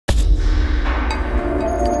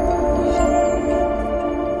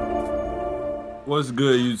What's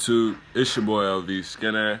good, YouTube? It's your boy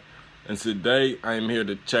LVSkinny, and today I'm here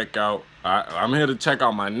to check out. I'm here to check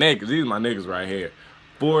out my niggas. These are my niggas right here.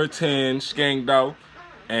 410, Skengdo,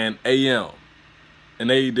 and AM, and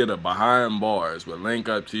they did a behind bars with Link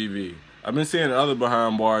Up TV. I've been seeing other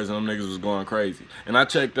behind bars, and them niggas was going crazy. And I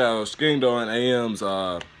checked out Skengdo and AM's.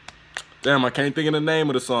 Damn, I can't think of the name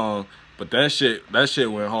of the song, but that shit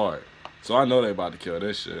went hard. So I know they about to kill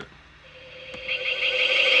this shit.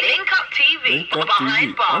 Link Up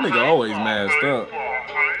TV. That nigga always masked up.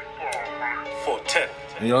 410.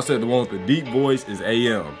 And y'all said the one with the deep voice is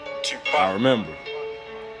AM. I remember.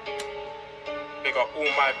 Big up all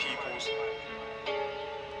my peoples.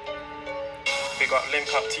 Big up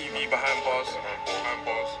Link Up TV behind bars.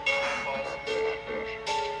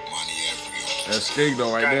 That's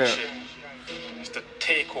Skengdo right there. It's the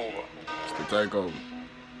takeover. It's the takeover.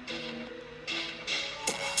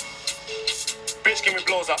 Bitch give me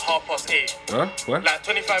blows at 8:30. Huh? What? Like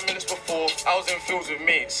 25 minutes before, I was in fields with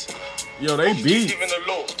mates. Yo, they beats.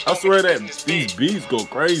 I swear that these beats go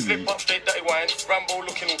crazy. Slip up straight dirty wine, Rambo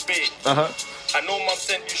looking all big. I know mum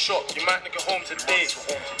sent you shot, you might not get home today.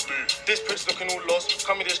 This prick's looking all lost,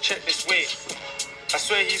 come here just check this way. I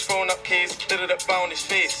swear he's throwing up K's, did it up bound his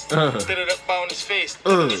face. Did it up bound his face.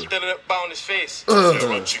 Did it up bound his face. I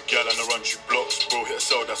run you gal and I run you blocks. Bro hit a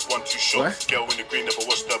cell, that's 1-2 shots. Girl in the green never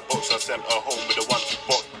watched her box. I sent her home with a 1-2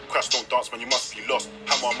 box. Crash don't dance, man, you must be lost.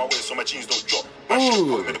 Hammer on my waist so my jeans don't drop. Man, shit,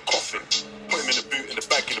 put him in the coffin. Put him in the boot, in the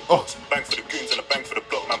bag, in the box. Bang for the goons and a bang for the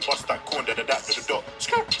block. Man, bust that corn, then a that to the dot.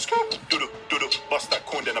 Skirt, skirt, doodle, doodle. Bust that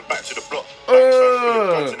corn, then I'm back to the block. Bang,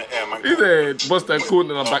 bang, guns in the air, man. He said, bust that corn,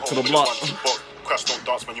 then I'm back to the block. Crash don't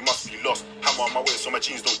dance, man, you must be lost. Hammer on my waist so my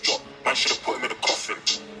jeans don't drop. Man, should have put him in the coffin.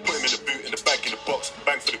 Put him in the boot, in the bag, in the box.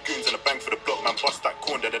 Bang for the goons and a bang for the block. Man, bust that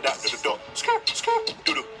corn, then a that to the dot. Skirt, skirt,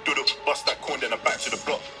 doodle, doodle. Bust that corn, then I'm back to the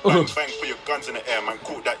block. Bang, bang, put your guns in the air. Man,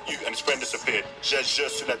 caught that you and his friend disappeared. Je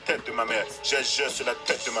sur la tête de ma mère. Je sur la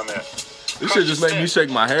tête de ma mère. This shit just make me shake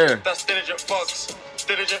my hair. That's diligent fucks.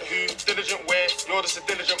 Diligent who, diligent where, you're just a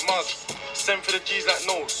diligent mug. Send for the G's like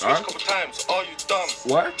no, switch a couple times, are you dumb?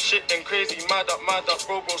 What? Shit then crazy, mad up,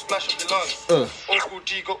 bro, splash up your lungs. Old school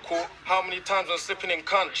G got caught, how many times I'm slipping in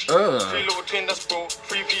cunch? 3 little twin, that's bro,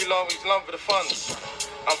 3 V long, he's love for the funds.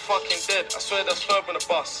 I'm fucking dead, I swear that's Ferb on the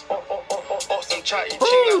bus. Ops them chatty,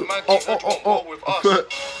 ching like Maggie, that won't roll with us.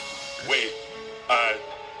 Wait, I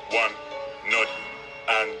want Noddy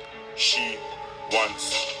and she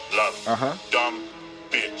wants love. Dumb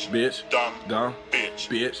bitch. Dumb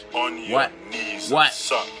bitch. On your knees. What?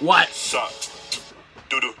 Suck. What? Suck.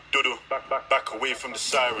 Doodle, doodle. Back away from the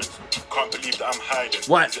sirens. Can't believe that I'm hiding.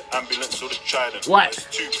 What? Is it ambulance or the trident? What? It's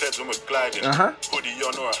 2 pairs when we're gliding. Hoodie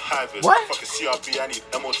on or a high vis. What? Fucking CRB, I need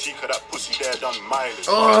MOT cause that pussy there done mileage.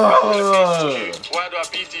 Why do I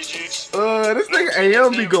beat these Jews? This nigga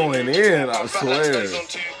AM be going in, I swear.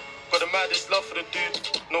 Got the maddest love for the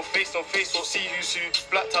dude. No face, or see you soon.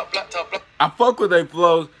 Black top. I fuck with they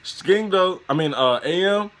flows. Skengdo,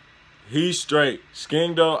 AM, he's straight.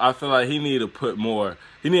 Skengdo, I feel like he need to put more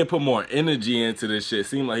energy into this shit.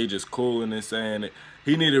 Seem like he just cooling and saying it.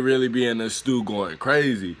 He need to really be in the stew going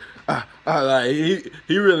crazy. Like he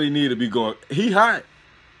really need to be going. He hot,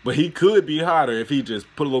 but he could be hotter if he just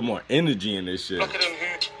put a little more energy in this shit. Blacker than who?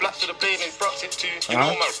 Black to the baby, Brox it too. You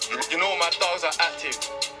know my dogs are active.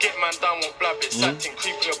 Get man down, won't blab it. Satting,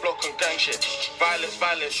 creeping your block and gang shit.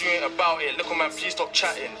 Violence, you ain't about it. Look on man, please stop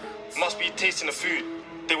chatting. Must be tasting the food.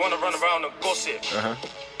 They wanna run around and gossip.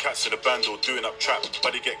 Cats in the band all doing up trap,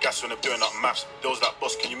 but they get gas when they're doing up maths. Those that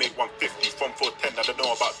boss, can you make 150 from 410? I don't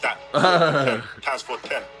know about that. 10 times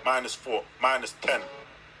 410, -4, -10.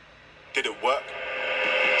 Did it work?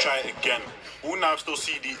 Try it again. All now I'm still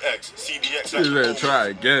CDX like try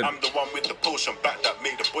again. I'm the one with the potion back that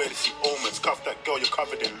made the boy to see omens. Cuff that girl, you're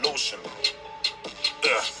covered in lotion.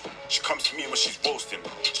 She comes to me when she's roasting.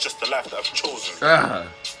 It's just the life that I've chosen.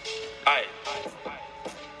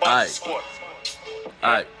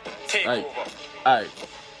 Take over.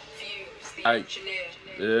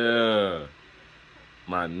 Yeah.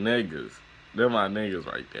 My niggas. They're my niggas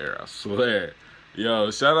right there, I swear.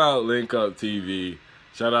 Yo, shout out Link Up TV.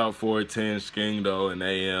 Shout out 410, Skengdo, and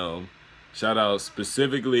AM. Shout out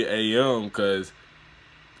specifically AM, because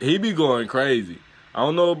he be going crazy. I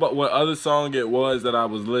don't know about what other song it was that I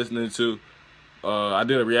was listening to. I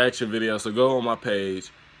did a reaction video, so go on my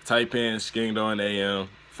page, type in Skengdo and AM,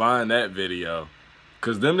 find that video.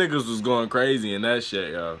 Because them niggas was going crazy in that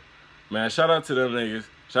shit, yo. Man, shout out to them niggas.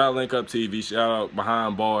 Shout out Link Up TV. Shout out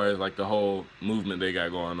Behind Bars, like the whole movement they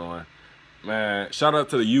got going on. Man, shout out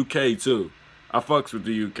to the UK, too. I fucks with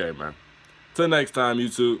the UK, man. Till next time,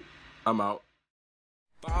 YouTube, I'm out.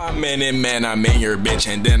 5 minute man, I'm in your bitch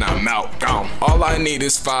and then I'm out, gone. All I need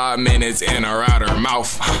is 5 minutes in or out her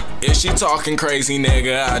mouth. If she talking crazy,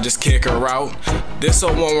 nigga, I just kick her out. This a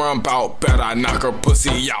one where I'm bout, bet I knock her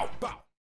pussy out.